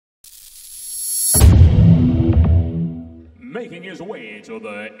making his way to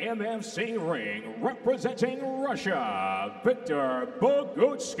the MFC ring, representing Russia, Viktor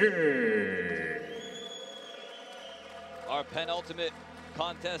Bogutzki. Our penultimate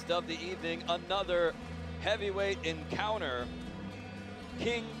contest of the evening, another heavyweight encounter.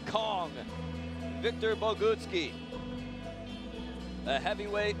 King Kong, Viktor Bogutzki. A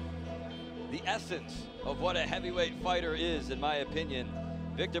heavyweight, the essence of what a heavyweight fighter is, in my opinion.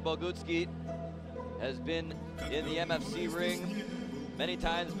 Viktor Bogutzki has been in the MFC ring many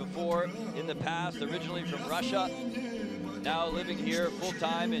times before in the past, originally from Russia, now living here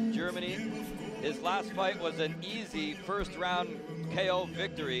full-time in Germany. His last fight was an easy first-round KO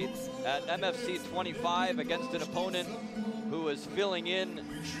victory at MFC 25 against an opponent who was filling in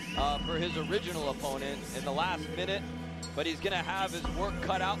for his original opponent in the last minute, but he's gonna have his work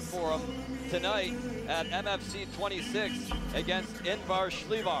cut out for him tonight at MFC 26 against Enver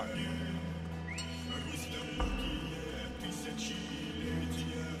Sljiver.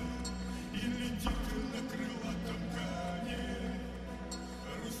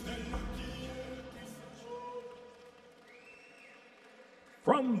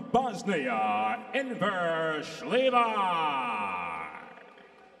 From Bosnia, Enver Sljiver.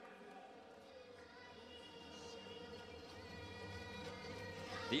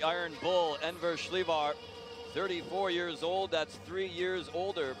 The Iron Bull, Enver Sljiver, 34 years old. That's 3 years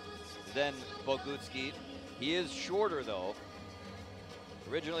older than Bogutzki. He is shorter, though.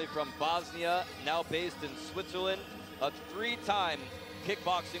 Originally from Bosnia, now based in Switzerland. A 3-time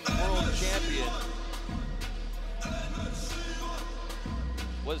kickboxing world champion.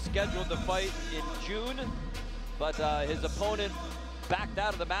 Was scheduled to fight in June, but his opponent backed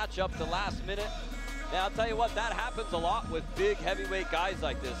out of the matchup the last minute. Now, I'll tell you what, that happens a lot with big heavyweight guys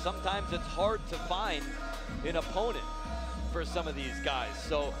like this. Sometimes it's hard to find an opponent for some of these guys.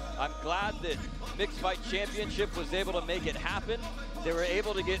 So I'm glad that Mixfight Championship was able to make it happen. They were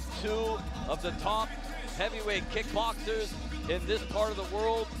able to get 2 of the top heavyweight kickboxers in this part of the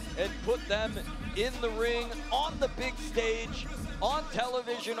world and put them in the ring, on the big stage, on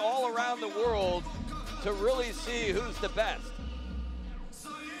television all around the world to really see who's the best.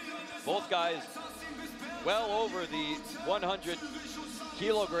 Both guys well over the 100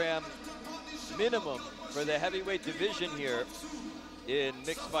 kilogram minimum for the heavyweight division here in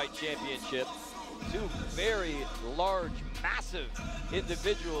Mixed Fight Championship. 2 very large, massive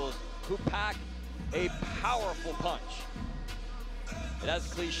individuals who pack a powerful punch. And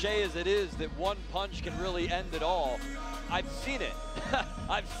as cliche as it is that one punch can really end it all, I've seen it.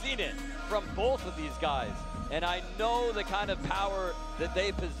 I've seen it from both of these guys. And I know the kind of power that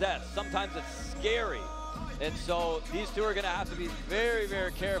they possess. Sometimes it's scary. And so these 2 are gonna have to be very,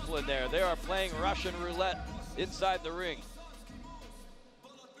 very careful in there. They are playing Russian roulette inside the ring.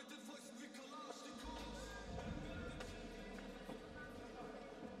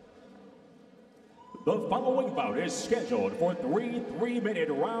 The following bout is scheduled for 3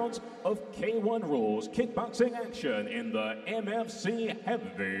 3-minute rounds of K1 rules kickboxing action in the MFC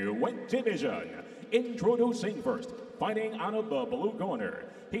heavyweight division. Introducing first, fighting out of the blue corner.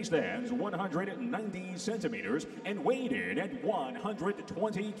 He stands 190 centimeters and weighed in at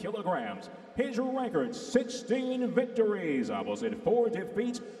 120 kilograms. His record, 16 victories, opposite 4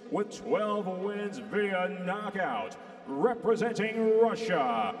 defeats with 12 wins via knockout. Representing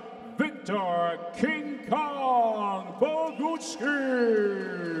Russia, Viktor King Kong Bogutzki.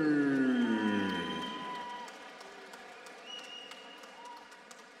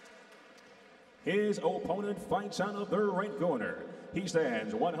 His opponent fights out of the red corner. He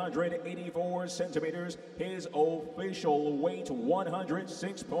stands 184 centimeters. His official weight,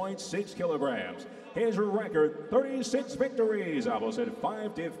 106.6 kilograms. His record, 36 victories, opposite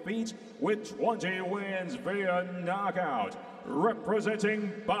 5 defeats with 20 wins via knockout.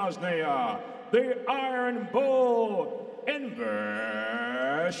 Representing Bosnia, the Iron Bull,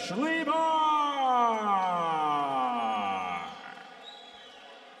 Enver Sljiver.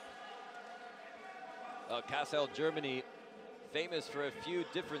 Kassel, Germany, famous for a few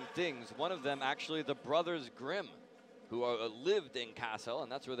different things. One of them, actually, the brothers Grimm, who lived in Kassel,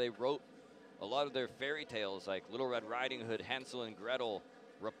 and that's where they wrote a lot of their fairy tales, like Little Red Riding Hood, Hansel and Gretel,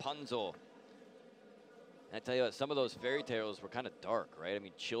 Rapunzel. And I tell you what, some of those fairy tales were kind of dark, right? I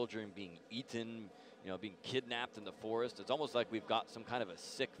mean, children being eaten, you know, being kidnapped in the forest. It's almost like we've got some kind of a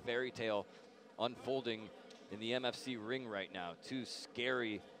sick fairy tale unfolding in the MFC ring right now. 2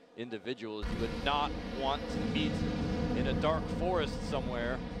 scary individuals you would not want to meet in a dark forest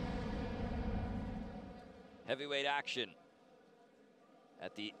somewhere. Heavyweight action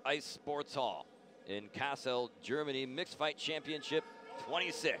at the Ice Sports Hall in Kassel, Germany. Mixed Fight Championship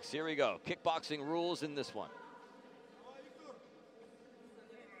 26. Here we go. Kickboxing rules in this one.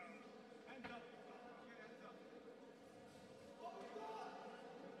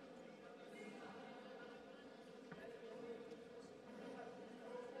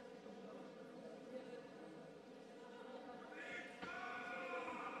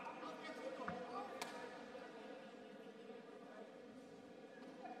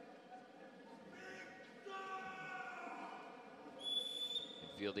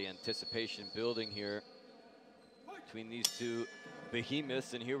 feel the anticipation building here between these two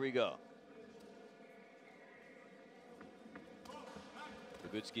behemoths, and here we go.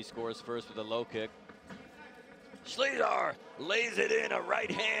 Bogutzki scores first with a low kick. Sljiver lays it in, a right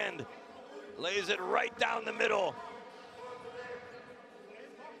hand. Lays it right down the middle.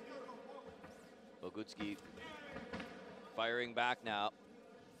 Bogutzki firing back now.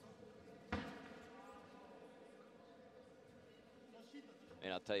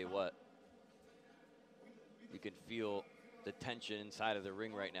 And I'll tell you what, you can feel the tension inside of the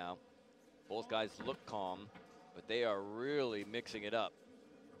ring right now. Both guys look calm, but they are really mixing it up.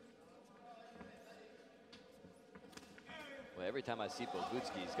 Well, every time I see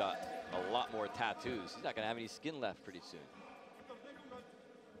Bogutzki, he's got a lot more tattoos. He's not going to have any skin left pretty soon.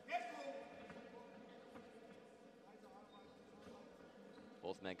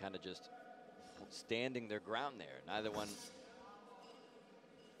 Both men kind of just standing their ground there. Neither one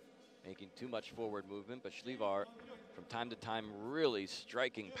making too much forward movement, but Sljiver from time to time really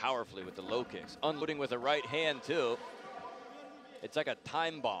striking powerfully with the low kicks. Unloading with a right hand too. It's like a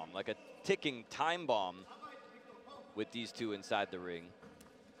time bomb, like a ticking time bomb with these two inside the ring.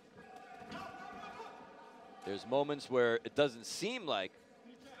 There's moments where it doesn't seem like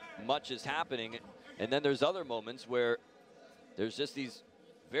much is happening, and then there's other moments where there's just these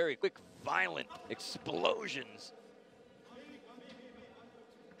very quick, violent explosions.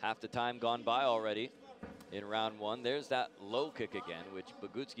 Half the time gone by already in round one. There's that low kick again, which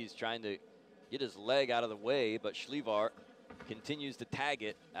Bogutzki's trying to get his leg out of the way, but Sljiver continues to tag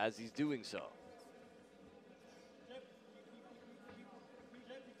it as he's doing so.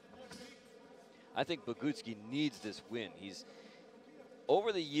 I think Bogutzki needs this win. He's,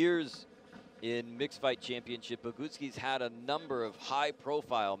 over the years in Mixed Fight Championship, Bogutzki's had a number of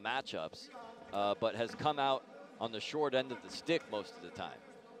high-profile matchups, but has come out on the short end of the stick most of the time.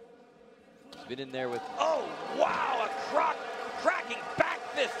 He's been in there with, oh, wow, a cracking back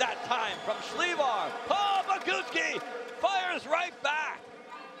fist that time from Sljiver. Oh, Bogutzki fires right back.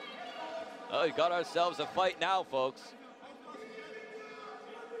 Oh, we got ourselves a fight now, folks.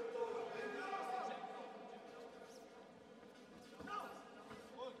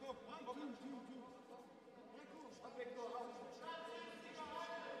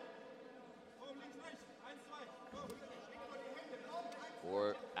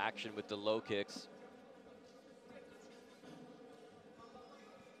 Or action with the low kicks.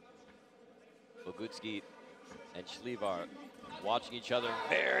 Bogutzki and Sljiver watching each other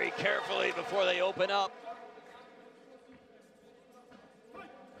very carefully before they open up.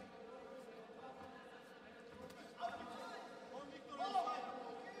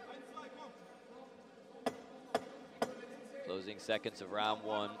 Closing seconds of round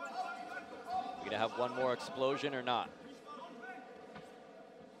one. We're gonna have one more explosion or not?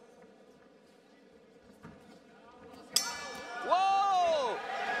 Whoa!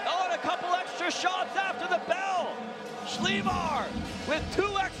 Oh, and a couple extra shots after the bell. Sljiver with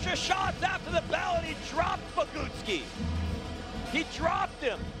 2 extra shots after the bell, and he dropped Bogutzki. He dropped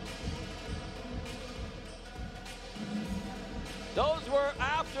him. Those were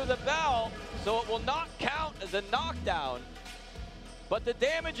after the bell, so it will not count as a knockdown, but the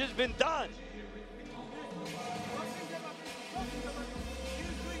damage has been done.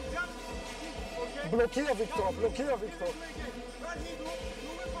 Blockier, Victor, blockier, Victor.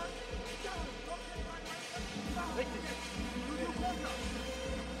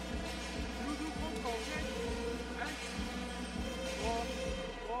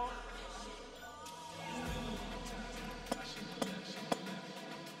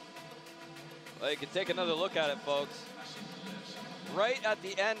 Well, you can take another look at it, folks. Right at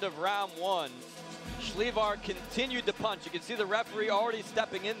the end of round one, Sljiver continued to punch. You can see the referee already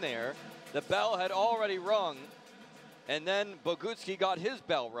stepping in there. The bell had already rung, and then Bogutzki got his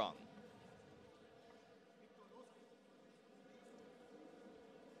bell rung.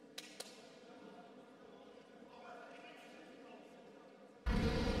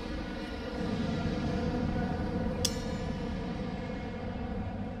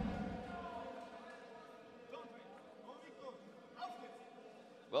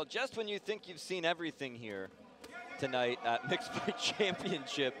 Well, just when you think you've seen everything here tonight at Mixed Fight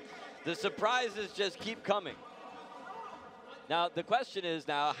Championship, the surprises just keep coming. Now, the question is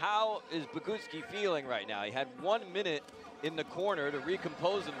now, how is Bogutzki feeling right now? He had 1 minute in the corner to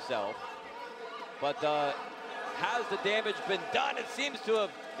recompose himself, but has the damage been done? It seems to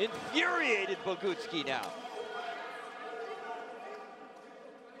have infuriated Bogutzki now.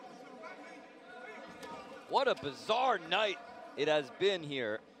 What a bizarre night it has been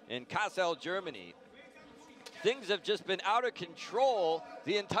here in Kassel, Germany, things have just been out of control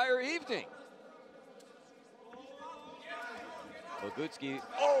the entire evening. Bogutzki,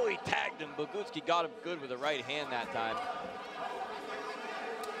 oh, he tagged him. Bogutzki got him good with the right hand that time.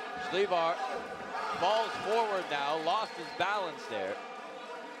 Sljiver falls forward now, lost his balance there.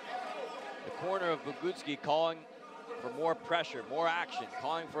 The corner of Bogutzki calling for more pressure, more action,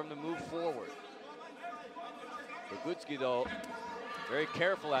 calling for him to move forward. Bogutzki, though, very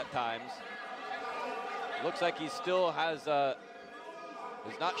careful at times. Looks like he still has,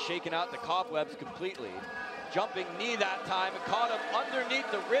 is not shaken out the cobwebs completely. Jumping knee that time, it caught him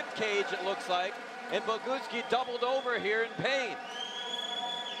underneath the rib cage, it looks like, and Bogutzki doubled over here in pain.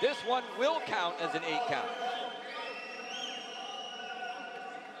 This one will count as an 8 count.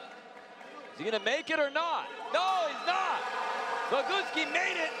 Is he gonna make it or not? No, he's not. Bogutzki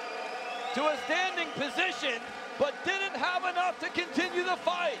made it to a standing position, but didn't have enough to continue the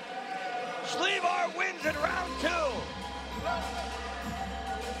fight. Sljiver wins in round 2.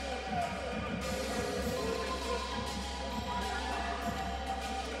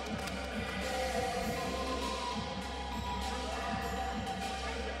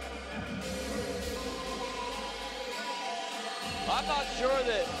 I'm not sure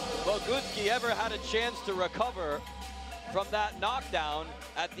that Bogutzki ever had a chance to recover from that knockdown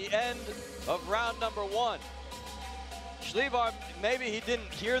at the end of round number 1. Sljiver, maybe he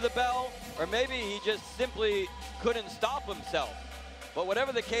didn't hear the bell, or maybe he just simply couldn't stop himself. But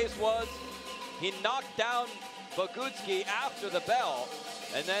whatever the case was, he knocked down Bogutzki after the bell,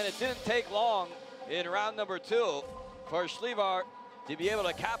 and then it didn't take long in round number 2 for Sljiver to be able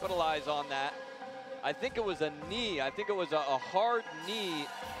to capitalize on that. I think it was a knee. I think it was a hard knee,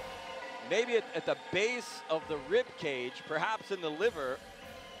 maybe at the base of the rib cage, perhaps in the liver.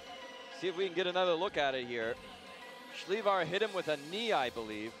 See if we can get another look at it here. Sljiver hit him with a knee, I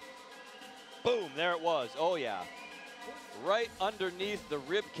believe. Boom, there it was. Oh yeah, right underneath the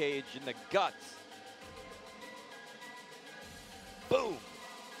rib cage in the guts. Boom,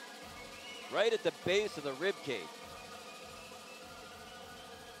 right at the base of the rib cage.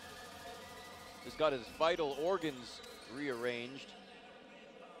 Just got his vital organs rearranged.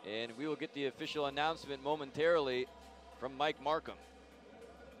 And we will get the official announcement momentarily from Mike Markham.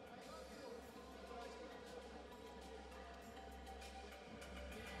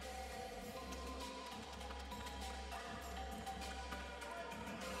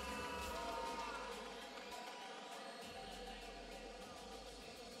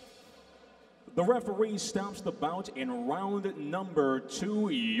 The referee stops the bout in round number 2.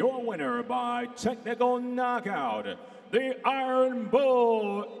 Your winner by technical knockout, the Iron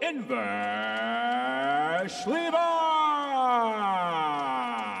Bull, Enver Sljiver.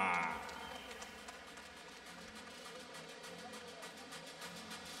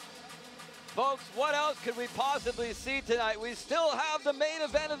 Folks, what else could we possibly see tonight? We still have the main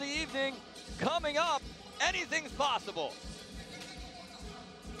event of the evening coming up. Anything's possible.